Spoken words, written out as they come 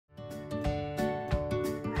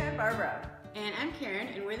Barbara. And I'm Karen,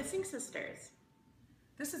 and we're the Sync Sisters.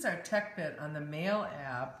 This is our tech bit on the Mail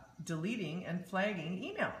app, deleting and flagging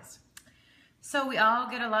emails. So we all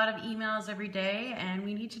get a lot of emails every day, and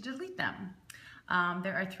we need to delete them.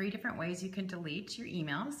 There are 3 different ways you can delete your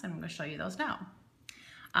emails, and I'm going to show you those now.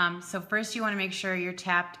 So first, you want to make sure you're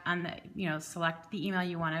tapped on the, select the email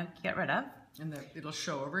you want to get rid of. And it'll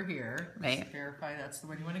show over here. Right. Just verify that's the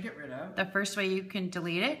one you want to get rid of. The first way you can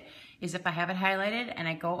delete it is if I have it highlighted and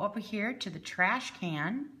I go over here to the trash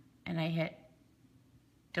can and I hit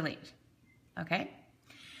delete. Okay?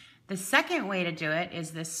 The second way to do it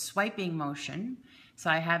is this swiping motion. So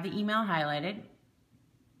I have the email highlighted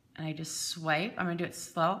and I just swipe. I'm going to do it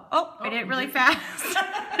slow. Oh, I did it really fast.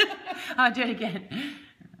 I'll do it again.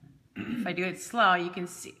 If I do it slow, you can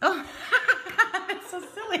see. Oh, it's so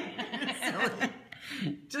silly.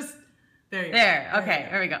 Just there you there. go. Okay,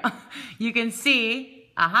 there we go. You can see,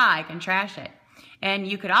 aha, I can trash it. And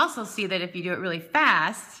you could also see that if you do it really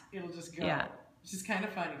fast, it'll just go. Yeah. It's just kind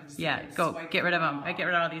of funny. Go get rid of them. I get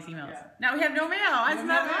rid of all these emails. Yeah. Now we have no mail. Isn't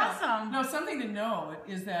that awesome? No, something to know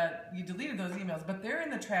is that you deleted those emails, but they're in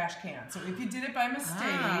the trash can. So if you did it by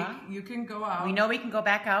mistake, you can go out. We know we can go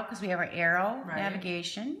back out because we have our arrow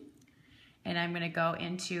navigation. And I'm going to go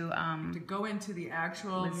into... to go into the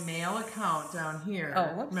actual mail account down here.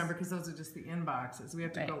 Oh, whoops. Remember, because those are just the inboxes. We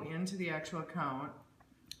have to go into the actual account.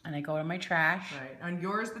 And I go to my trash. Right. On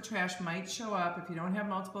yours, the trash might show up. If you don't have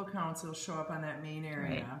multiple accounts, it'll show up on that main area.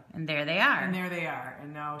 Right. And there they are. And there they are.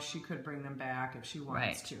 And now she could bring them back if she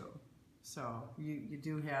wants to. So you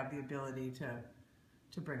do have the ability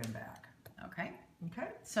to bring them back. Okay. Okay.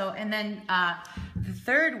 So, and then the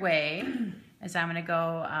third way is I'm going to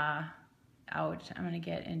go out. I'm going to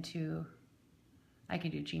get into, I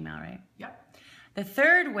can do Gmail, right? Yep. The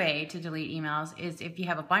third way to delete emails is if you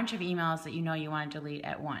have a bunch of emails that you know you want to delete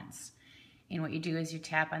at once. And what you do is you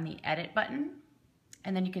tap on the edit button,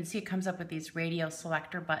 and then you can see it comes up with these radio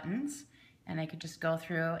selector buttons, and I could just go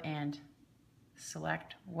through and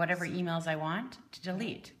select whatever emails I want to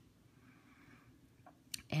delete.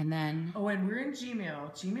 And then... Oh, and we're in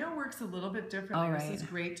Gmail. Gmail works a little bit differently. Oh, right. This is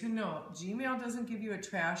great to know. Gmail doesn't give you a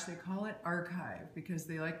trash. They call it archive because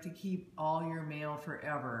they like to keep all your mail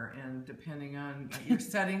forever. And depending on your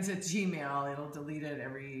settings at Gmail, it'll delete it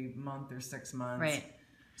every month or 6 months. Right.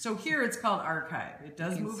 So here it's called archive. It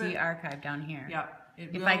does move it. You can see archive down here. Yep.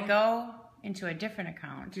 If I go into a different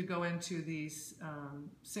account. To go into the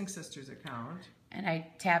Sync Sisters account. And I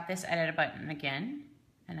tap this edit button again.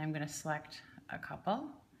 And I'm going to select a couple.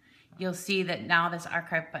 You'll see that now this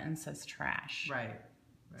archive button says trash. Right.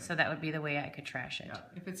 So that would be the way I could trash it. Yeah.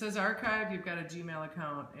 If it says archive, you've got a Gmail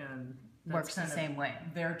account and works the same way.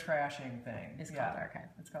 Their trashing thing. It's called archive.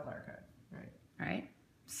 It's called archive. Right. All right.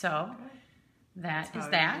 So that is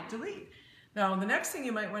that. Delete. Now the next thing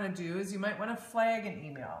you might want to do is you might want to flag an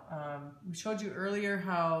email. We showed you earlier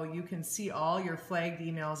how you can see all your flagged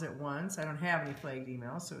emails at once. I don't have any flagged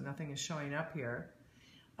emails, so nothing is showing up here.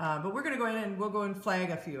 But we're going to go in and we'll go and flag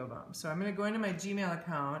a few of them. So I'm going to go into my Gmail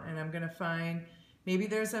account and I'm going to find, maybe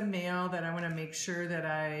there's a mail that I want to make sure that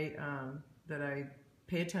I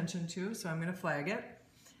pay attention to. So I'm going to flag it.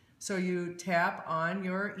 So you tap on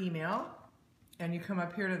your email and you come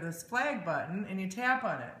up here to this flag button and you tap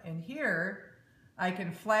on it. And here I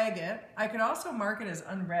can flag it. I could also mark it as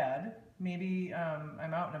unread. Maybe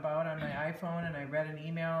I'm out and about on my iPhone and I read an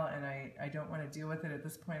email and I don't want to deal with it at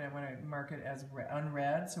this point. I want to mark it as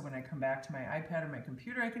unread, so when I come back to my iPad or my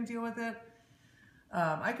computer I can deal with it.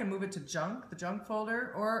 I can move it to the junk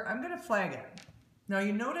folder, or I'm going to flag it. Now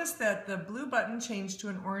you notice that the blue button changed to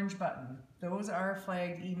an orange button. Those are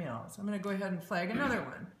flagged emails. I'm going to go ahead and flag another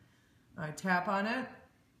one. I tap on it.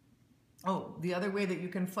 Oh, the other way that you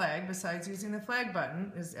can flag, besides using the flag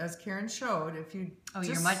button, is as Karen showed, if you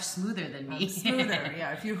you're much smoother than me. I'm smoother,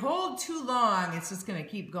 yeah. If you hold too long, it's just going to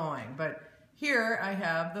keep going. But here I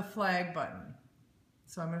have the flag button.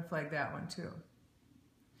 So I'm going to flag that one too.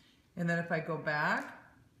 And then if I go back,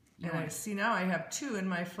 and I see now I have 2 in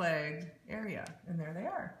my flagged area, and there they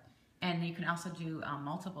are. And you can also do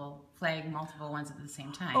flag multiple ones at the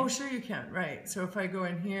same time. Oh, sure you can, right. So if I go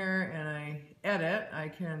in here and I edit, I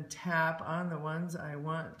can tap on the ones I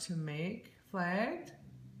want to make flagged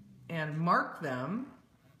and mark them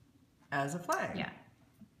as a flag. Yeah.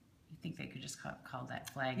 You think they could just call that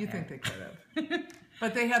flag You think they could have.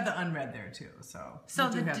 But they had the unread there too, so you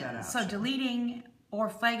do have that option. So deleting or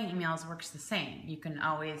flagging emails works the same. You can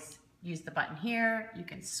always use the button here, you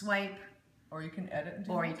can swipe, or you can edit and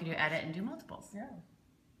do multiples. You can do edit and do multiples. Yeah.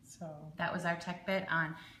 So that was our tech bit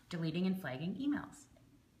on deleting and flagging emails.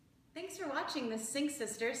 Thanks for watching the Sync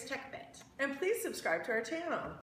Sisters Tech Bit. And please subscribe to our channel.